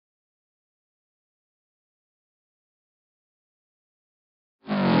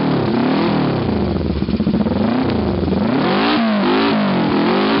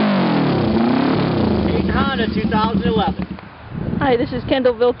Hi, this is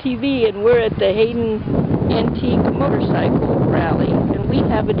KendallvilleTV, and we're at the Hayden Antique Motorcycle Rally, and we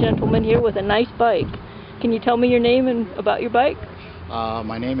have a gentleman here with a nice bike. Can you tell me your name and about your bike?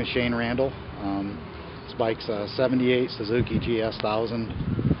 My name is Shane Randall. This bike's a 78 Suzuki GS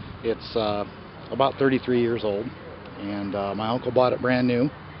 1000. It's about 33 years old, and my uncle bought it brand new.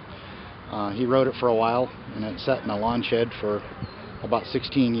 He rode it for a while, and it sat in a lawn shed for about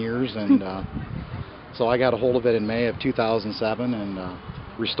 16 years, and so I got a hold of it in May of 2007 and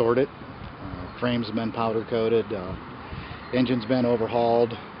restored it. Frames have been powder coated, engine's been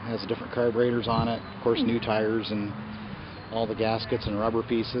overhauled, has different carburetors on it, of course new tires and all the gaskets and rubber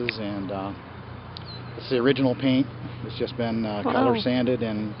pieces, and it's the original paint. It's just been color sanded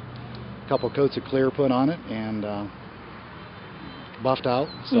and a couple coats of clear put on it and buffed out,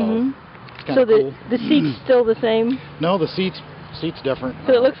 so it's kind of cool. The seat's still the same? No, the seat's different.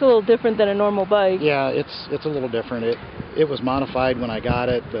 So it looks a little different than a normal bike. Yeah, it's a little different. It was modified when I got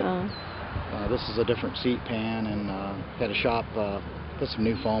it, but this is a different seat pan, and had a shop put some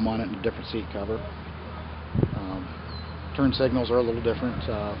new foam on it and a different seat cover. Turn signals are a little different.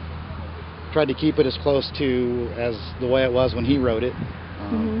 Tried to keep it as close to as the way it was when he rode it.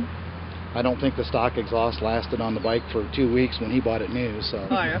 I don't think the stock exhaust lasted on the bike for 2 weeks when he bought it new. So.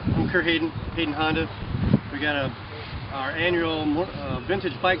 Hi, I'm Hayden Honda. We got our annual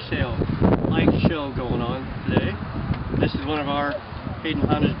vintage bike show going on today. This is one of our Hayden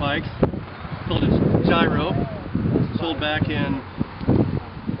Honda's bikes. Called it Gyro. Sold back in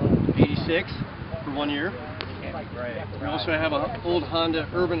 '86 for 1 year. We also have an old Honda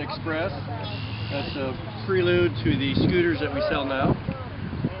Urban Express. That's a prelude to the scooters that we sell now.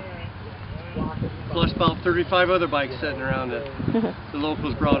 Plus about 35 other bikes sitting around that the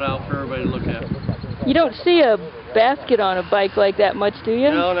locals brought out for everybody to look at. You don't see a basket on a bike like that much, do you?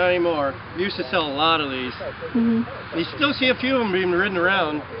 No, not anymore. We used to sell a lot of these. You still see a few of them being ridden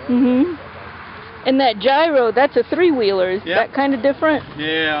around. And that Gyro, that's a three-wheeler. Is that kind of different?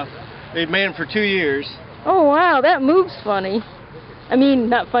 Yeah. They've made them for 2 years. Oh, wow, that moves funny. I mean,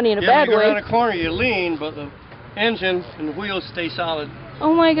 not funny in a bad way. When you go around a corner, you lean, but the engine and the wheels stay solid.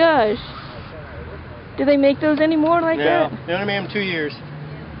 Oh, my gosh. Do they make those anymore like that? Yeah, they only made them 2 years.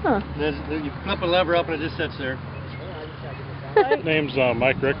 Huh. You flip a lever up and it just sits there. My name's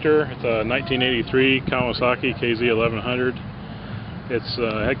Mike Richter. It's a 1983 Kawasaki KZ 1100. It's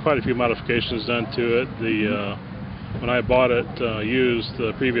had quite a few modifications done to it. When I bought it used,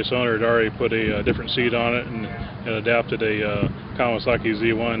 the previous owner had already put a different seat on it and adapted a Kawasaki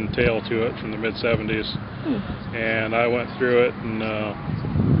Z1 tail to it from the mid-70s. And I went through it and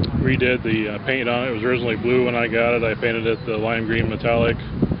redid the paint on it. It was originally blue when I got it. I painted it the lime green metallic,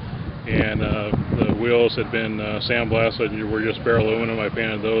 and the wheels had been sandblasted and were just bare aluminum. I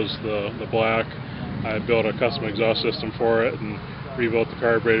painted those the black. I built a custom exhaust system for it and rebuilt the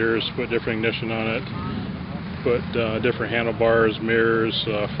carburetors, put different ignition on it, put different handlebars, mirrors,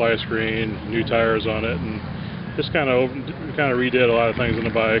 fly screen, new tires on it, and just kind of redid a lot of things in the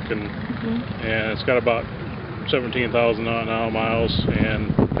bike. And it's got about 17,000 now miles,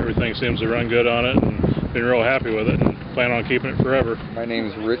 and everything seems to run good on it, and been real happy with it and plan on keeping it forever. My name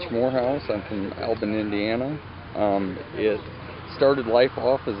is Rich Morehouse. I'm from Albin, Indiana. It started life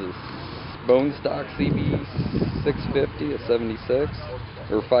off as a bone stock CB 650, a 76,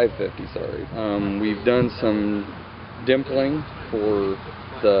 or 550, sorry. We've done some dimpling for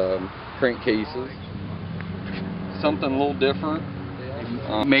the crankcases. Something a little different.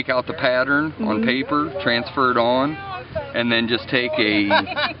 Make out the pattern on paper, transfer it on, and then just take a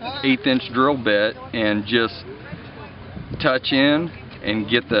 1/8" drill bit and just touch in and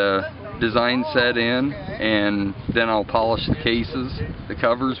get the design set in, and then I'll polish the cases, the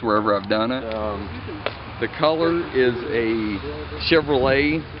covers wherever I've done it. The color is a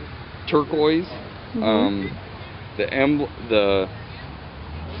Chevrolet turquoise.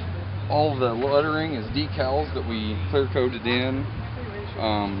 All the lettering is decals that we clear coated in.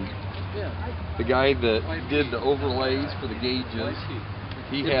 The guy that did the overlays for the gauges,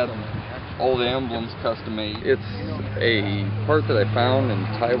 he had all the emblems custom made. It's a part that I found in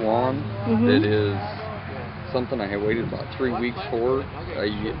Taiwan that is something I had waited about 3 weeks for.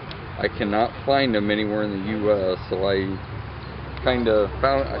 I cannot find them anywhere in the U.S., so I found it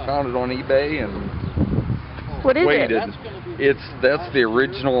on eBay and what is waited. It? That's the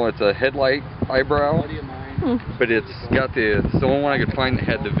original. It's a headlight eyebrow. But it's the only one I could find that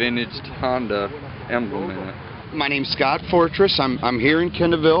had the vintage Honda emblem in it. My name's Scott Fortress. I'm here in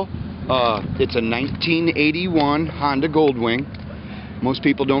Kendallville. It's a 1981 Honda Goldwing. Most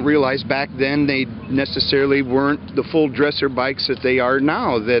people don't realize back then they necessarily weren't the full dresser bikes that they are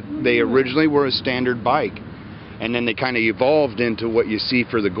now, that they originally were a standard bike. and then they kind of evolved into what you see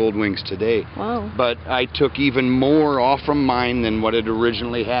for the Goldwings today. Wow. But I took even more off from mine than what it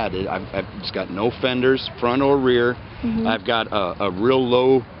originally had. It's got no fenders, front or rear. I've got a real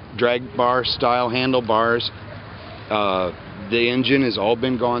low drag bar style handlebars. The engine has all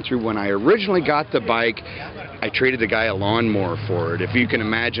been gone through. When I originally got the bike, I traded the guy a lawnmower for it. If you can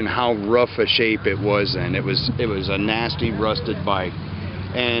imagine how rough a shape it was in. It was a nasty, rusted bike.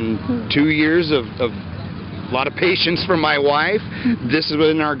 And 2 years of a lot of patience from my wife. This is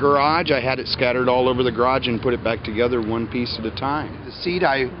in our garage. I had it scattered all over the garage and put it back together one piece at a time. The seat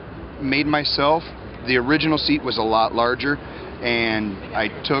I made myself. The original seat was a lot larger, and I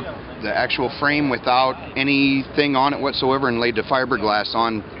took the actual frame without anything on it whatsoever and laid the fiberglass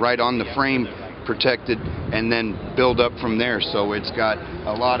on right on the frame, protected, and then build up from there. So it's got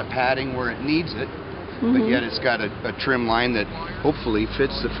a lot of padding where it needs it, but yet it's got a trim line that hopefully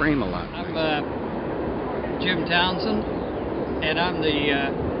fits the frame a lot. I'm Jim Townsend, and I'm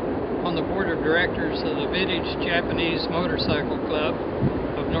on the board of directors of the Vintage Japanese Motorcycle Club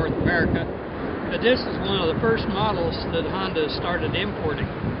of North America. But this is one of the first models that Honda started importing.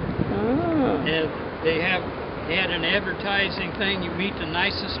 And they had an advertising thing. You meet the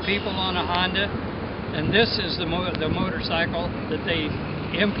nicest people on a Honda, and this is the motorcycle that they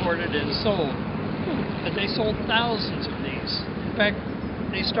imported and sold. But they sold thousands of these. In fact,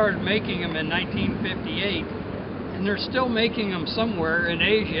 they started making them in 1958, and they're still making them somewhere in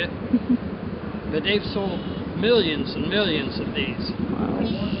Asia. But they've sold millions and millions of these.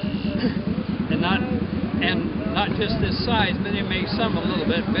 And not just this size, but they make some a little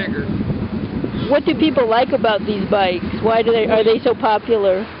bit bigger. What do people like about these bikes? Why are they so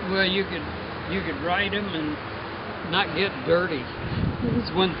popular? Well, you could ride them and not get dirty.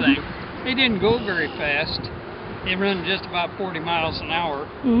 It's one thing. They didn't go very fast. They run just about 40 miles an hour.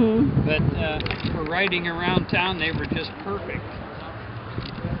 But for riding around town, they were just perfect.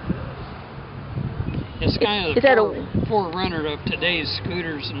 It's kind of the forerunner of today's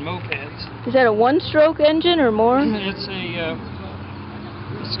scooters and mopeds. Is that a one-stroke engine or more? It's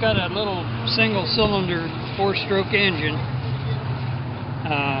got a little single-cylinder four-stroke engine.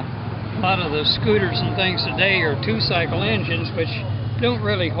 A lot of the scooters and things today are two-cycle engines, which don't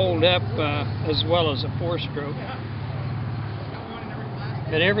really hold up as well as a four-stroke.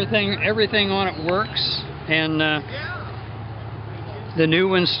 But everything on it works, and the new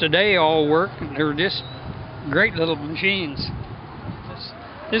ones today all work. They're just great little machines.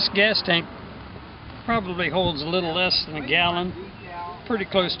 This gas tank probably holds a little less than a gallon, pretty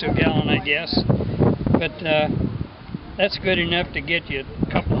close to a gallon, I guess. But that's good enough to get you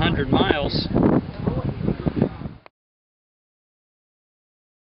a couple hundred miles.